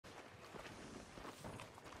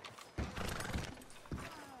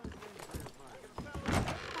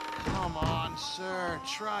Sir,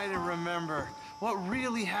 try to remember what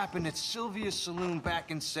really happened at Sylvia's Saloon back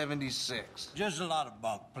in '76. Just a lot of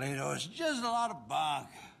bunk, Plato. It's just a lot of bunk.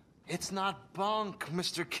 It's not bunk,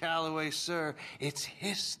 Mr. Calloway, sir. It's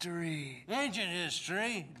history. Ancient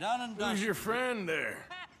history, done and done. Who's your friend there?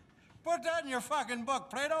 Put that in your fucking book,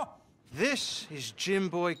 Plato. This is Jim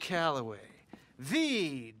Boy Calloway.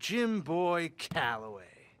 The Jim Boy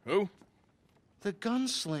Calloway. Who? The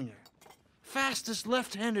gunslinger. Fastest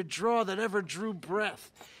left-handed draw that ever drew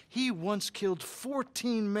breath. He once killed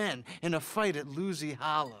 14 men in a fight at Lucy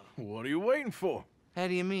Hollow. What are you waiting for? How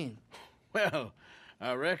do you mean? Well,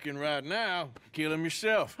 I reckon right now, kill him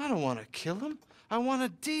yourself. I don't want to kill him. I want to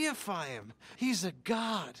deify him. He's a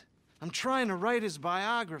god. I'm trying to write his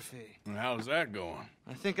biography. And how's that going?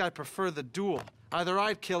 I think I prefer the duel. Either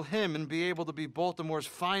I'd kill him and be able to be Baltimore's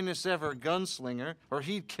finest ever gunslinger, or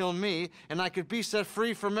he'd kill me and I could be set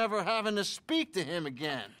free from ever having to speak to him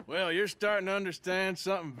again. Well, you're starting to understand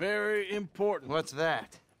something very important. What's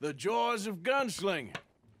that? The joys of gunslinging.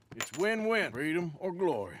 It's win-win, freedom or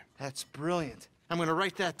glory. That's brilliant. I'm gonna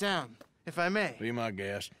write that down, if I may. Be my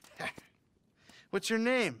guest. What's your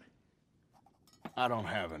name? I don't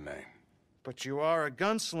have a name. But you are a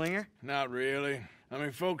gunslinger. Not really. I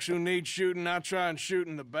mean, folks who need shooting, I try and shoot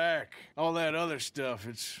in the back. All that other stuff,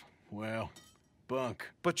 it's, well, bunk.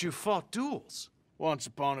 But you fought duels. Once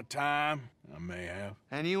upon a time, I may have.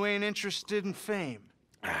 And you ain't interested in fame.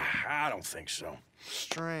 I don't think so.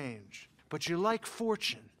 Strange. But you like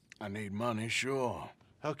fortune. I need money, sure.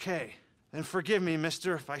 Okay. Then forgive me,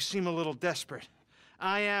 mister, if I seem a little desperate.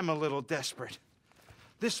 I am a little desperate.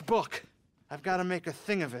 This book, I've got to make a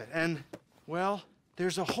thing of it, and, well,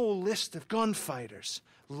 there's a whole list of gunfighters.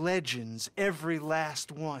 Legends, every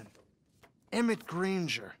last one. Emmett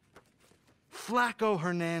Granger, Flaco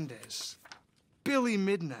Hernandez, Billy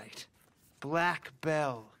Midnight, Black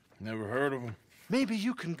Bell. Never heard of him. Maybe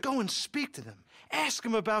you can go and speak to them. Ask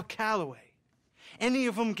them about Calloway. Any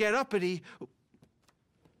of them get uppity,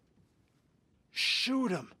 shoot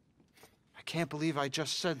them. I can't believe I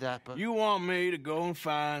just said that, but... You want me to go and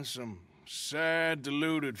find some sad,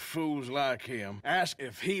 deluded fools like him, ask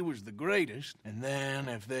if he was the greatest, and then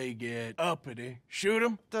if they get uppity, shoot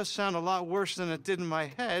him? Does sound a lot worse than it did in my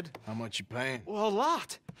head. How much you paying? Well, a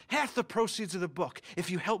lot. Half the proceeds of the book, if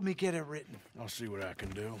you help me get it written. I'll see what I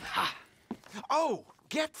can do. Ha! Oh,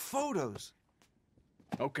 get photos.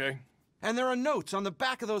 Okay. And there are notes on the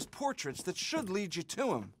back of those portraits that should lead you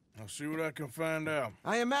to him. I'll see what I can find out.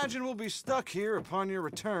 I imagine we'll be stuck here upon your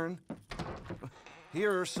return.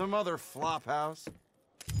 Here are some other flophouse.